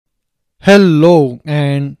Hello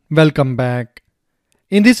and welcome back.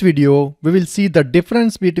 In this video, we will see the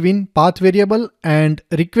difference between path variable and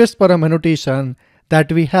request param annotation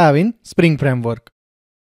that we have in Spring Framework.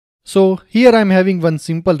 So here I'm having one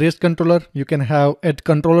simple REST controller. You can have add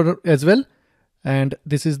controller as well. And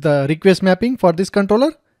this is the request mapping for this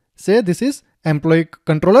controller. Say this is employee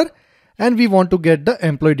controller and we want to get the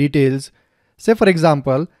employee details. Say for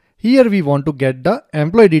example, here we want to get the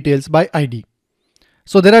employee details by ID.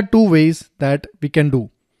 So there are two ways that we can do.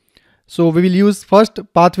 So we will use first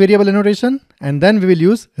path variable annotation and then we will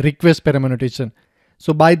use request param annotation.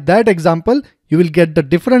 So by that example, you will get the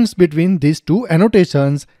difference between these two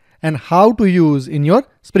annotations and how to use in your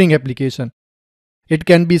Spring application. It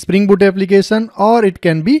can be Spring Boot application or it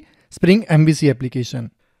can be Spring MVC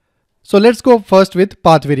application. So let's go first with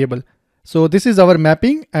path variable. So this is our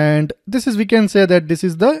mapping and this is, we can say that this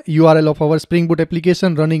is the URL of our Spring Boot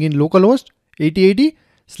application running in localhost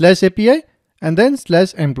 8080/API and then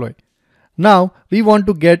 /employee. Now we want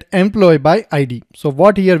to get employee by ID. So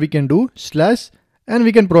what here we can do slash and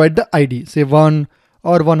we can provide the ID, say 1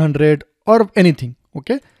 or 100 or anything.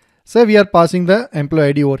 Okay. So we are passing the employee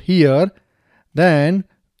ID over here. Then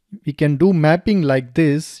we can do mapping like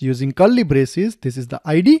this using curly braces. This is the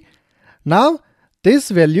ID. Now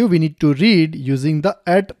this value we need to read using the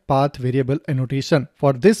 @path variable annotation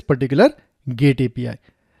for this particular GET API.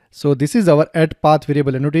 So this is our @path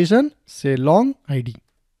variable annotation, say long ID.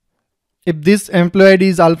 If this employee ID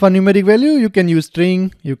is alphanumeric value, you can use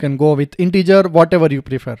string, you can go with integer, whatever you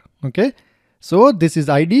prefer. Okay. So this is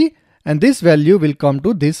ID and this value will come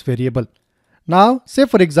to this variable. Now say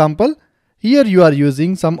for example, here you are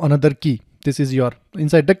using some another key. This is your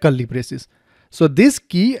inside the curly braces. So this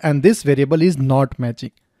key and this variable is not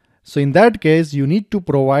matching. So in that case, you need to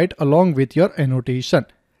provide along with your annotation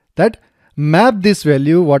that map this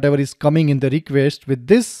value, whatever is coming in the request with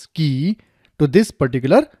this key to this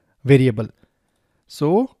particular variable.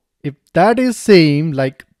 So if that is same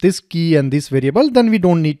like this key and this variable, then we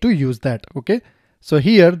don't need to use that. Okay. So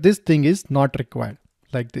here this thing is not required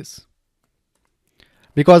like this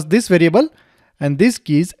because this variable and this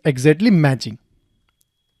key is exactly matching.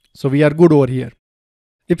 So we are good over here.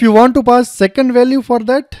 If you want to pass second value for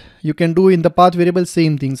that, you can do in the path variable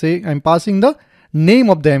same thing. Say I'm passing the name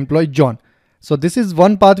of the employee John. So this is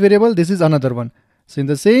one path variable, this is another one. So in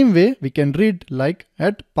the same way, we can read like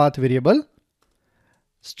 @path variable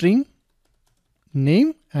string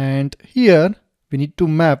name, and here we need to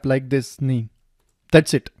map like this name.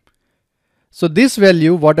 That's it. So this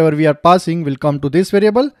value, whatever we are passing, will come to this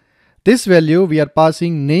variable. This value we are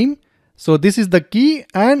passing name. So this is the key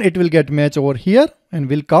and it will get matched over here and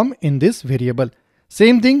will come in this variable.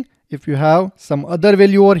 Same thing, if you have some other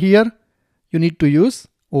value over here, you need to use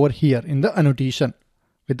over here in the annotation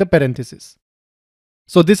with the parenthesis.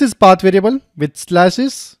 So this is path variable with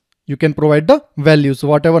slashes. You can provide the values,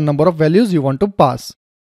 whatever number of values you want to pass.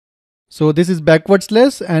 So this is backward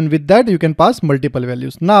slash and with that you can pass multiple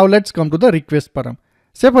values. Now let's come to the request param.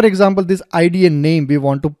 Say for example, this ID and name we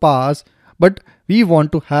want to pass, but we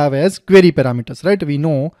want to have as query parameters, right? We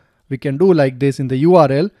know we can do like this in the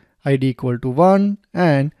URL, ID equal to 1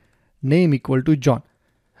 and name equal to John.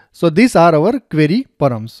 So these are our query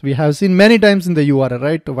params. We have seen many times in the URL,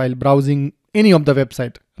 right? While browsing any of the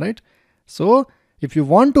website, right? So if you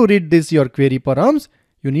want to read this, your query params,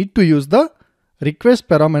 you need to use the request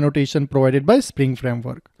param annotation provided by Spring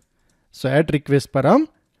Framework. So at request param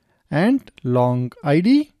and long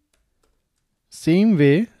ID, same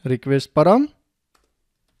way request param,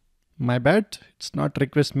 my bad, it's not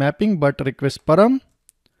request mapping, but request param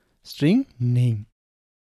string name.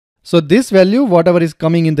 So this value, whatever is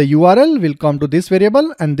coming in the URL will come to this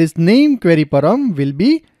variable and this name query param will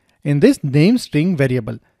be in this name string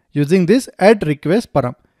variable using this @request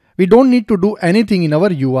param. We don't need to do anything in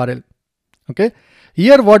our URL. Okay.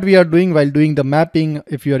 Here what we are doing while doing the mapping,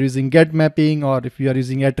 if you are using get mapping or if you are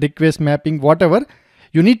using @request mapping, whatever,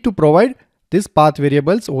 you need to provide this path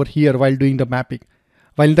variables over here while doing the mapping.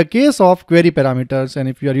 While in the case of query parameters and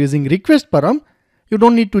if you are using request param, you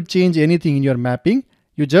don't need to change anything in your mapping.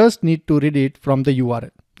 You just need to read it from the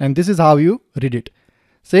URL and this is how you read it.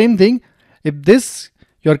 Same thing, if this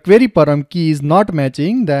your query param key is not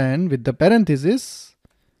matching, then with the parenthesis,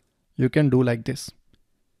 you can do like this.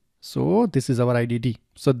 So this is our IDD.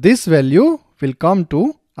 So this value will come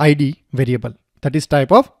to ID variable, that is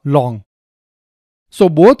type of long. So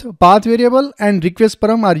both path variable and request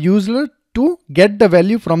param are used to get the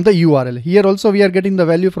value from the URL. Here also we are getting the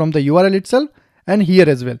value from the URL itself and here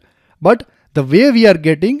as well. But the way we are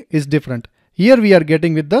getting is different. Here we are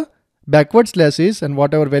getting with the backward slashes and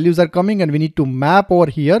whatever values are coming and we need to map over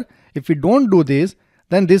here. If we don't do this,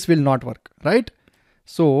 then this will not work, right?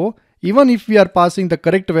 So even if we are passing the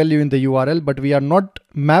correct value in the URL, but we are not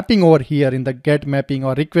mapping over here in the get mapping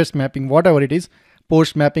or request mapping, whatever it is,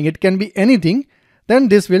 post mapping, it can be anything, then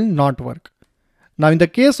this will not work. Now in the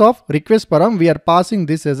case of request param, we are passing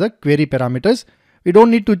this as a query parameters. We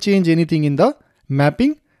don't need to change anything in the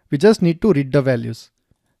mapping. We just need to read the values.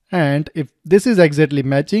 And if this is exactly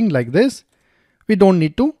matching like this, we don't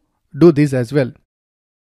need to do this as well.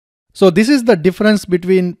 So this is the difference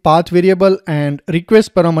between path variable and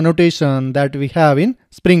request param annotation that we have in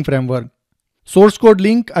Spring Framework. Source code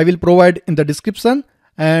link I will provide in the description.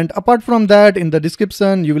 And apart from that, in the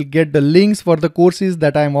description, you will get the links for the courses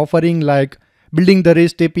that I am offering, like building the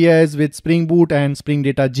REST APIs with Spring Boot and Spring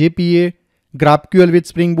Data JPA, GraphQL with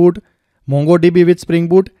Spring Boot, MongoDB with Spring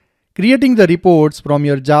Boot, creating the reports from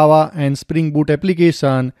your Java and Spring Boot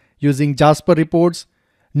application using Jasper reports,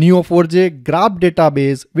 Neo4j graph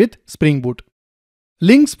database with Spring Boot.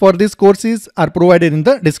 Links for these courses are provided in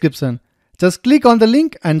the description. Just click on the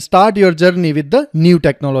link and start your journey with the new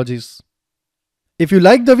technologies. If you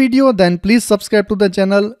like the video, then please subscribe to the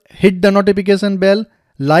channel, hit the notification bell,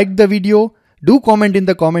 like the video, do comment in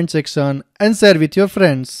the comment section and share with your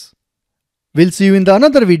friends. We'll see you in the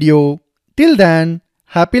another video. Till then,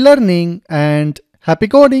 happy learning and happy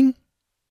coding.